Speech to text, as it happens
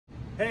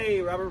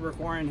Hey, Robert Burke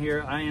Warren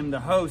here. I am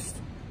the host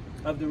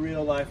of the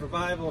Real Life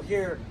Revival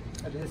here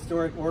at the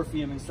historic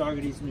Orpheum in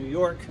Saugerties, New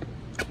York.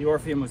 The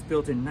Orpheum was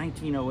built in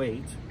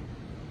 1908,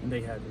 and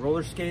they had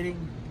roller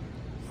skating,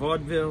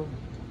 vaudeville,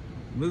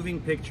 moving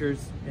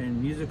pictures,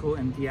 and musical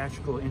and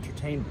theatrical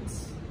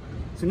entertainments.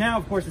 So now,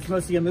 of course, it's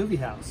mostly a movie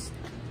house.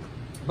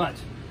 But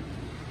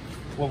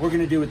what we're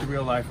going to do with the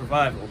Real Life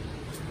Revival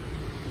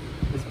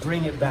is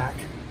bring it back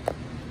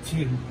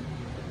to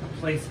a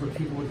place where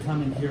people would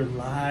come and hear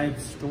live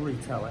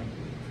storytelling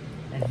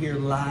and hear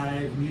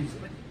live music.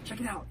 Check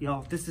it out,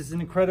 y'all. This is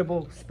an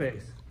incredible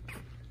space.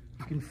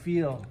 You can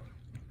feel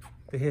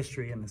the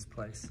history in this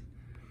place.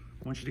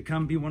 I want you to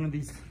come fill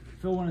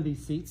one of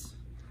these seats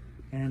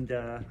and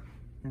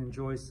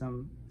enjoy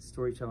some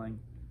storytelling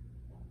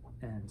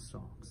and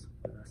songs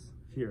with us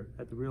here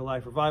at the Real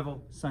Life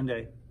Revival,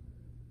 Sunday,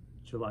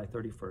 July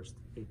 31st,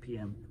 8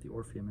 p.m. at the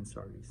Orpheum in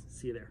Saugerties.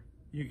 See you there.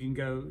 You can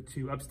go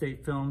to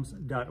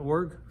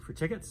upstatefilms.org for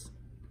tickets,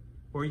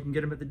 or you can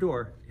get them at the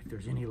door if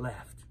there's any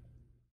left.